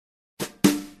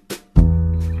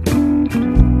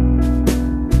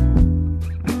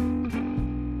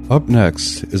Up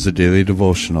next is a daily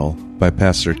devotional by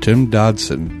Pastor Tim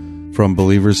Dodson from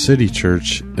Believers City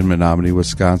Church in Menominee,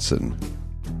 Wisconsin.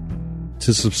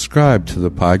 To subscribe to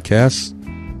the podcast,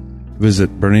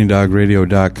 visit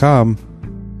burningdogradio.com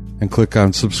and click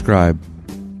on subscribe.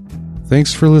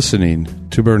 Thanks for listening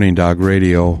to Burning Dog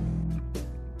Radio.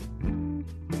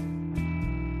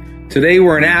 Today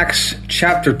we're in Acts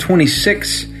chapter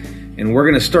 26, and we're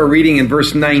going to start reading in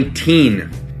verse 19.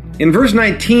 In verse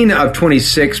 19 of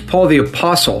 26, Paul the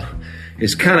Apostle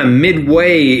is kind of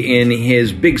midway in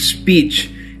his big speech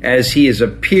as he is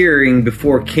appearing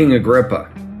before King Agrippa.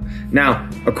 Now,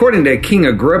 according to King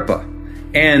Agrippa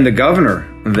and the governor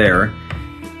there,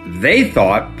 they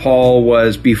thought Paul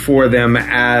was before them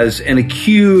as an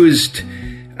accused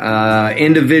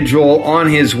individual on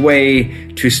his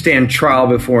way to stand trial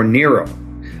before Nero.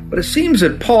 But it seems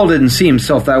that Paul didn't see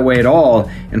himself that way at all.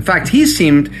 In fact, he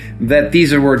seemed that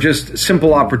these were just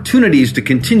simple opportunities to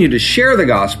continue to share the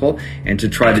gospel and to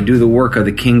try to do the work of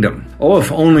the kingdom. Oh, if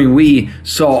only we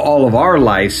saw all of our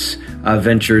life's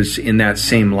ventures in that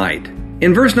same light.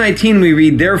 In verse 19 we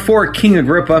read, "Therefore, King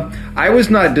Agrippa, I was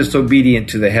not disobedient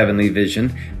to the heavenly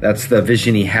vision," that's the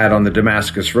vision he had on the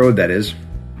Damascus road, that is,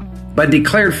 "but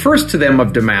declared first to them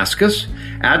of Damascus,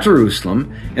 at Jerusalem,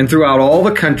 and throughout all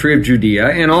the country of Judea,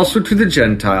 and also to the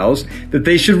Gentiles, that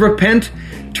they should repent,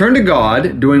 turn to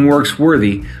God, doing works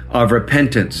worthy of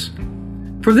repentance.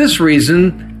 For this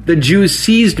reason, the Jews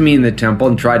seized me in the temple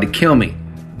and tried to kill me.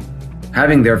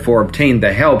 Having therefore obtained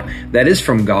the help that is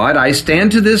from God, I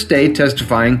stand to this day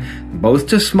testifying both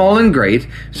to small and great,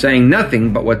 saying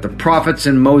nothing but what the prophets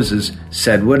and Moses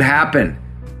said would happen,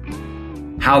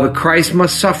 how the Christ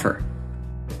must suffer,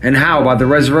 and how by the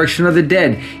resurrection of the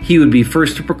dead he would be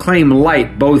first to proclaim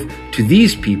light both to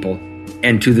these people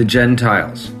and to the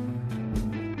Gentiles."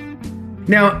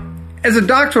 Now, as a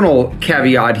doctrinal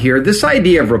caveat here, this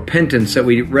idea of repentance that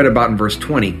we read about in verse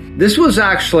 20, this was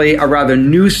actually a rather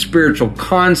new spiritual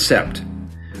concept.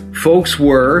 Folks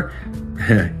were,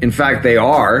 in fact they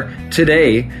are,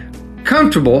 today,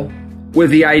 comfortable with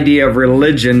the idea of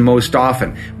religion most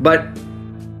often. But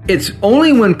it's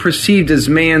only when perceived as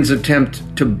man's attempt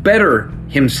to better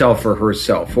himself or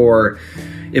herself, or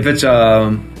if it's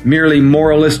a merely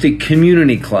moralistic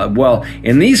community club. Well,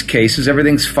 in these cases,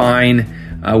 everything's fine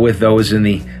with those in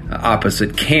the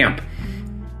opposite camp.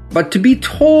 But to be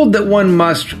told that one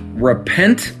must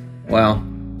repent, well,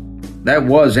 that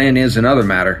was and is another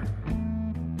matter.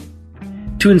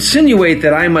 To insinuate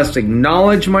that I must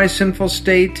acknowledge my sinful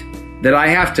state, that I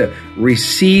have to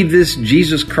receive this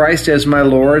Jesus Christ as my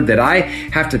Lord, that I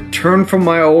have to turn from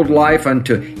my old life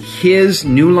unto His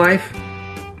new life,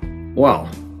 well,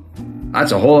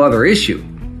 that's a whole other issue.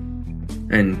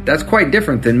 And that's quite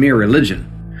different than mere religion.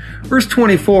 Verse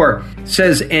 24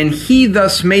 says, "And he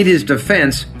thus made his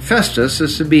defense, Festus,"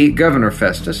 this would be Governor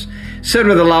Festus, "said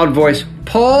with a loud voice,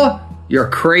 'Paul, you're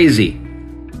crazy.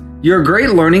 Your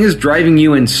great learning is driving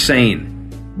you insane.'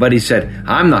 But he said,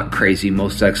 'I'm not crazy,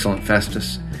 most excellent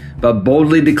Festus, but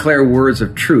boldly declare words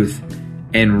of truth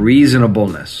and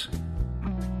reasonableness.'"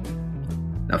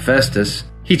 Now Festus,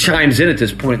 he chimes in at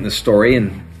this point in the story,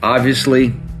 and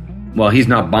obviously, well, he's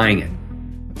not buying it.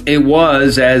 It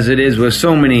was, as it is with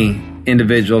so many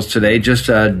individuals today, just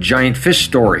a giant fish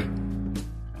story.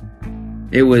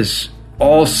 It was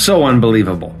all so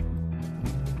unbelievable.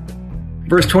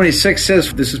 Verse 26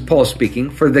 says, this is Paul speaking,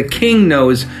 "For the king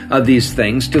knows of these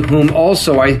things, to whom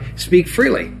also I speak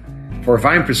freely. For if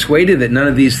I am persuaded that none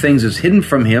of these things is hidden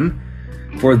from him,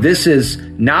 for this has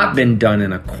not been done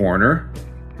in a corner.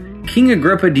 King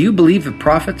Agrippa, do you believe the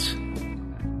prophets?"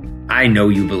 "I know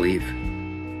you believe."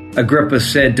 Agrippa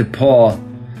said to Paul,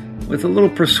 with a little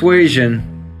persuasion,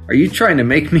 "Are you trying to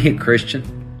make me a Christian?"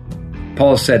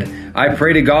 Paul said, "I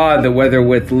pray to God that whether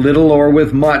with little or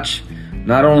with much,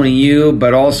 not only you,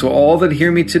 but also all that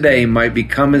hear me today might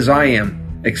become as I am,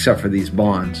 except for these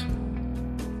bonds."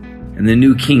 And the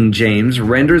New King James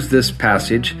renders this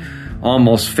passage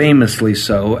almost famously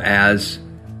so as,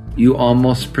 "You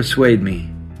almost persuade me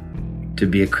to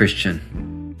be a Christian."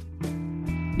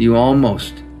 You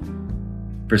almost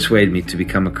persuade me to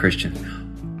become a Christian.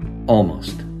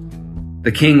 Almost.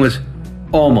 The king was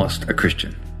almost a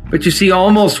Christian. But you see,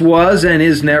 almost was and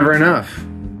is never enough.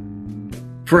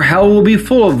 For hell will be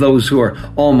full of those who are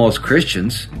almost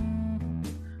Christians.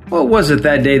 What was it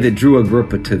that day that drew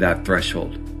Agrippa to that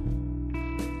threshold?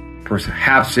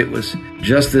 Perhaps it was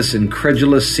just this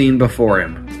incredulous scene before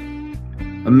him.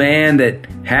 A man that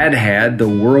had had the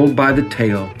world by the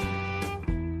tail.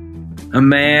 A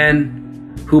man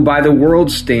who by the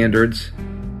world's standards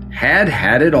had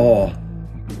had it all,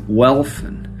 wealth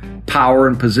and power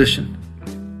and position.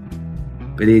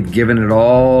 but he had given it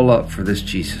all up for this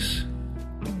Jesus.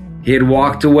 He had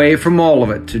walked away from all of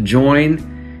it to join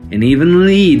and even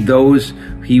lead those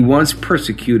he once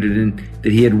persecuted and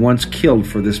that he had once killed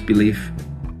for this belief.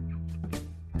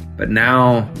 But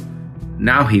now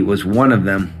he was one of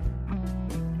them.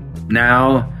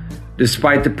 Now,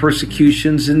 despite the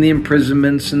persecutions and the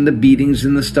imprisonments and the beatings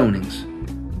and the stonings,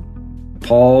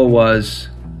 Paul was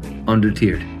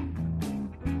undeterred,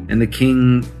 and the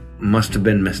king must have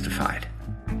been mystified.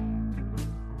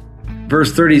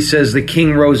 Verse 30 says, the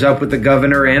king rose up with the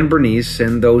governor and Bernice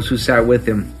and those who sat with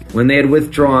him. When they had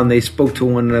withdrawn, they spoke to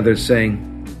one another,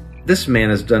 saying, this man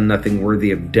has done nothing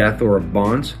worthy of death or of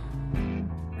bonds.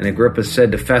 And Agrippa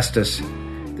said to Festus,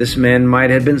 this man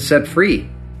might have been set free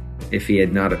if he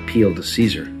had not appealed to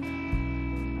Caesar.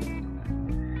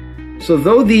 So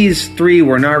though these three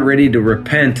were not ready to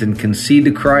repent and concede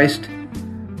to Christ,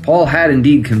 Paul had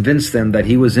indeed convinced them that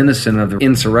he was innocent of the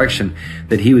insurrection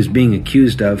that he was being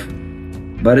accused of.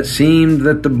 But it seemed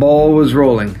that the ball was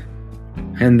rolling,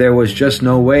 and there was just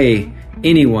no way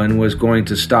anyone was going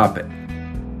to stop it.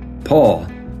 Paul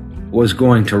was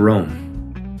going to Rome.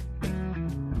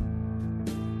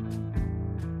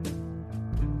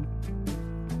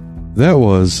 That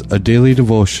was a daily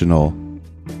devotional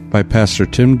by Pastor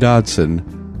Tim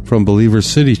Dodson from Believer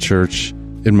City Church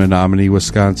in Menominee,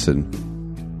 Wisconsin.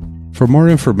 For more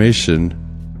information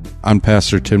on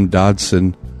Pastor Tim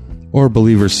Dodson or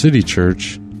Believer City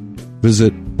Church,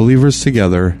 visit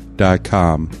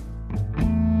believerstogether.com.